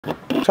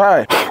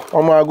Chai,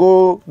 I'ma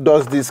go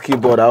dust this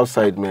keyboard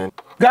outside, man.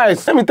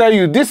 Guys, let me tell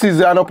you, this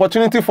is an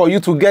opportunity for you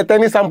to get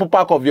any sample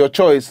pack of your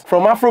choice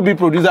from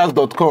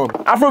afrobeatproducers.com.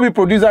 Afrobeat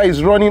Producer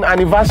is running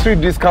anniversary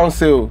discount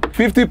sale,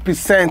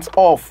 50%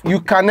 off. You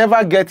can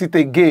never get it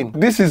again.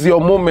 This is your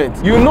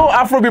moment. You know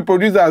Afrobeat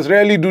producers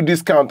rarely do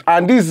discount,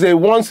 and this is a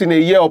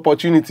once-in-a-year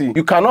opportunity.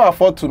 You cannot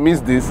afford to miss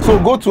this. So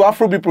go to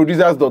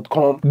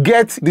afrobeatproducers.com,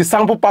 get the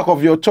sample pack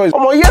of your choice.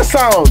 Oh, yes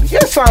sound,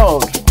 yes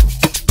sound.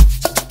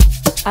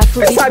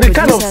 These are the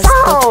kind of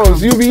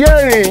sounds you be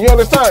hearing, you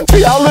understand?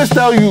 See, I always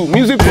tell you,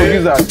 music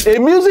producers, a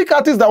music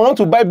artist that want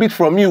to buy beat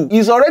from you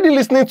is already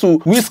listening to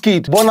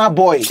Wizkid, Burna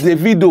Boy,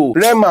 Davido,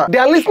 Rema. They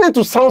are listening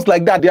to sounds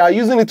like that. They are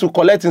using it to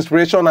collect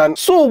inspiration, and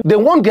so they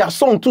want their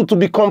song too to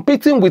be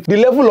competing with the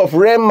level of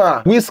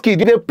Rema,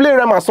 Wizkid. If they play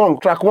Rema song,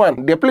 track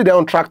 1, they play their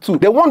own track 2.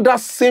 They want that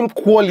same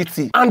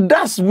quality, and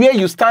that's where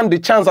you stand the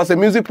chance as a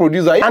music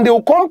producer, and they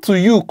will come to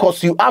you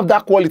because you have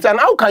that quality. And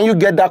how can you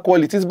get that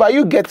quality? It's by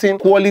you getting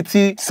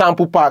quality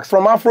sample packs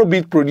from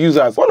Afrobeat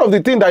producers. One of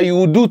the things that you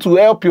will do to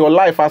help your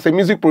life as a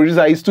music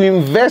producer is to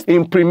invest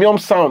in premium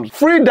sounds.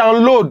 Free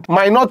download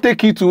might not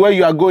take you to where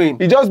you are going.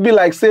 It just be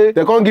like, say,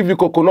 they can't give you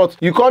coconut.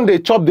 You can't they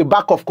chop the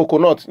back of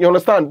coconut. You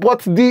understand?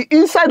 But the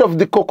inside of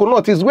the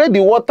coconut is where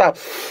the water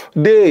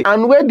they,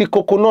 and where the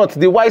coconut,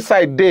 the white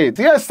side they.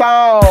 Yes,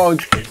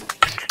 sound.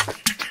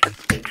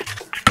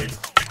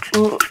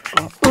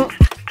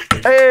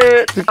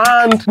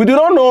 And we do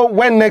not know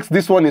when next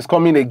this one is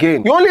coming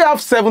again. You only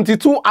have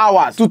 72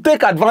 hours to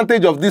take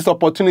advantage of this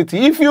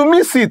opportunity. If you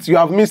miss it, you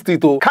have missed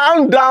it. Oh,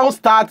 countdown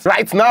starts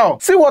right now.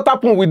 See what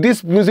happened with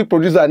this music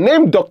producer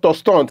named Dr.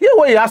 Stunt. Hear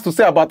what he has to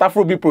say about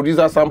Afrobeat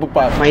producer sample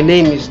pack. My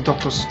name is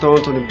Dr.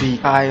 Stunt on the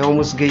beat. I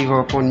almost gave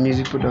up on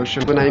music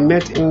production. When I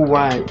met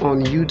OY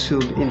on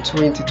YouTube in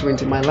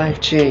 2020, my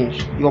life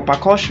changed. Your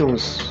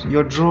percussions,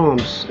 your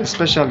drums,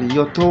 especially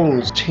your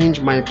tones,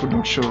 changed my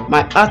production.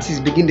 My artists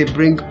begin to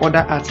bring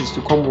other artists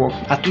to come work.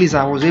 At least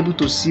I was able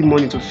to see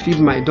money to feed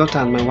my daughter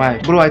and my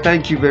wife. Bro, I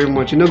thank you very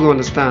much. You know, go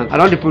understand. I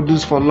don't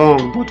produce for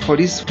long, but for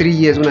these 3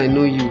 years when I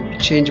know you,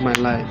 it changed my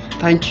life.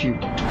 Thank you.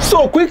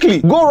 So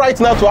quickly, go right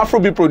now to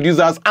Afrobeat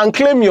producers and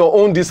claim your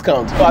own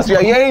discount. So as you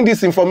are hearing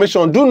this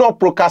information, do not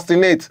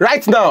procrastinate.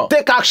 Right now,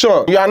 take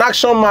action. You are an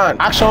action man,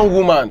 action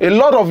woman. A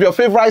lot of your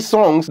favorite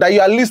songs that you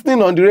are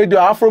listening on the radio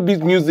are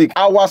Afrobeat music.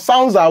 Our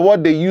sounds are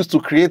what they use to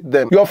create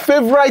them. Your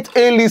favorite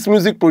A-list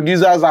music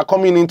producers are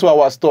coming into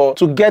our store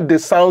to get the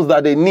sounds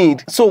that they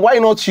need. So why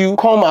not you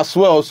come as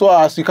well, so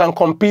as you can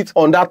compete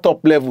on that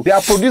top level? There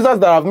are producers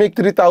that have made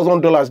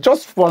 $3,000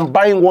 just from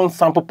buying one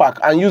sample pack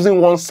and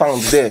using one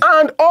sound there.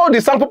 And all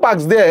the sample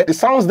packs there, the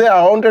sounds there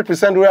are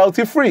 100%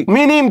 royalty free.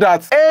 Meaning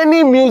that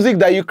any music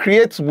that you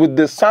create with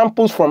the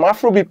samples from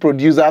Afrobeat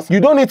producers, you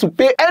don't need to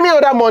pay any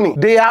other money.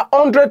 They are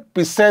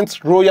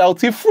 100%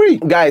 royalty free.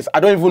 Guys,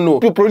 I don't even know.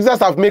 The producers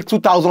have made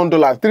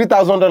 $2,000,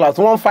 $3,000,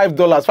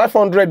 $15,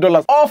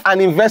 $500 off an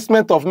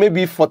investment of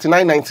maybe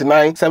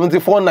 $49.99,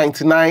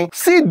 $74.99.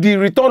 See, the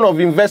return of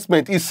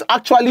investment is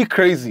actually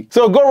crazy.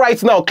 So go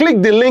right now,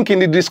 click the link in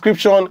the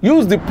description,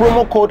 use the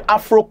promo code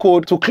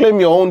AFROCODE to claim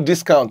your own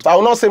discount. I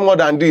will not say more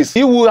than this.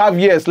 You will have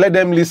ears, let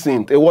them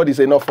listen. A word is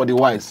enough for the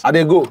wise. And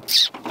they go.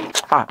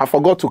 I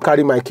forgot to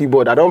carry my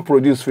keyboard. I don't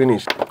produce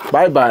finish.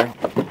 Bye bye.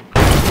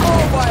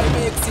 Oh boy,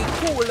 makes it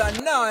cool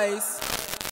and nice.